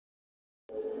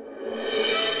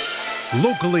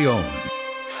Locally owned.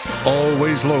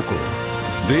 Always local.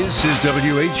 This is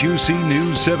WHUC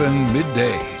News 7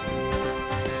 Midday.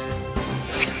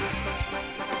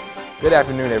 Good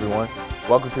afternoon, everyone.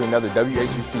 Welcome to another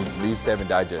WHUC News 7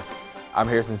 Digest. I'm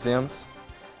Harrison Sims.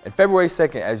 And February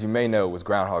 2nd, as you may know, was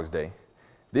Groundhog's Day.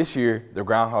 This year, the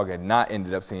groundhog had not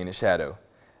ended up seeing its shadow.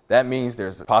 That means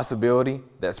there's a possibility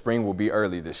that spring will be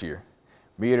early this year.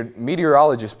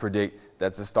 Meteorologists predict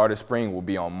that the start of spring will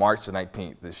be on March the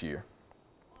 19th this year.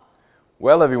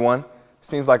 Well, everyone,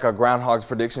 seems like our groundhog's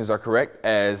predictions are correct,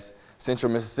 as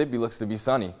central Mississippi looks to be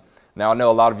sunny. Now, I know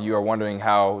a lot of you are wondering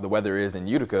how the weather is in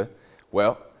Utica.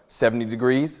 Well, 70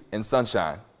 degrees and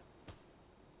sunshine.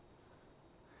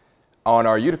 On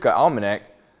our Utica Almanac,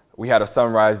 we had a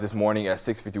sunrise this morning at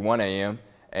 6:51 a.m.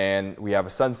 and we have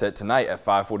a sunset tonight at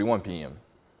 5:41 p.m.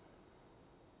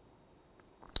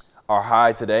 Our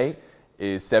high today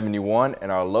is 71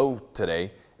 and our low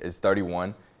today is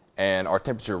 31, and our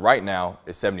temperature right now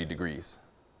is 70 degrees.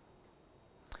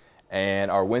 And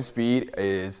our wind speed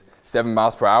is 7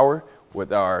 miles per hour,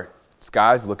 with our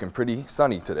skies looking pretty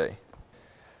sunny today.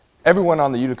 Everyone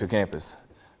on the Utica campus,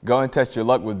 go and test your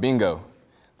luck with bingo.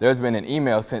 There's been an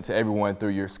email sent to everyone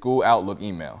through your school Outlook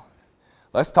email.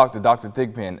 Let's talk to Dr.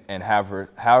 Thigpen and have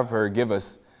her give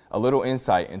us a little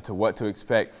insight into what to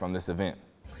expect from this event.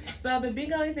 So the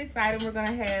bingo is exciting. We're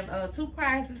going to have 2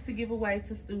 prizes to give away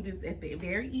to students at the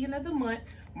very end of the month.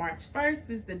 March 1st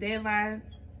is the deadline,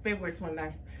 February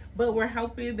 29th. But we're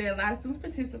hoping that a lot of students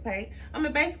participate.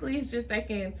 Basically it's just they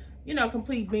can,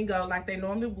 complete bingo like they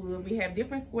normally would. We have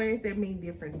different squares that mean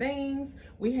different things.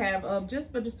 We have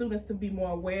just for the students to be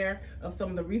more aware of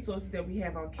some of the resources that we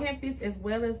have on campus, as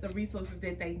well as the resources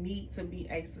that they need to be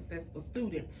a successful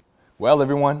student. Well,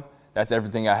 everyone, that's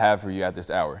everything I have for you at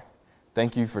this hour.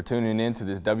 Thank you for tuning in to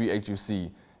this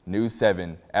WHUC News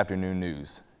 7 Afternoon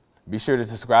News. Be sure to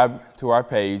subscribe to our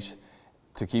page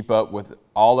to keep up with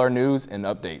all our news and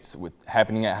updates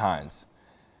happening at Hines.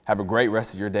 Have a great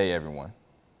rest of your day, everyone.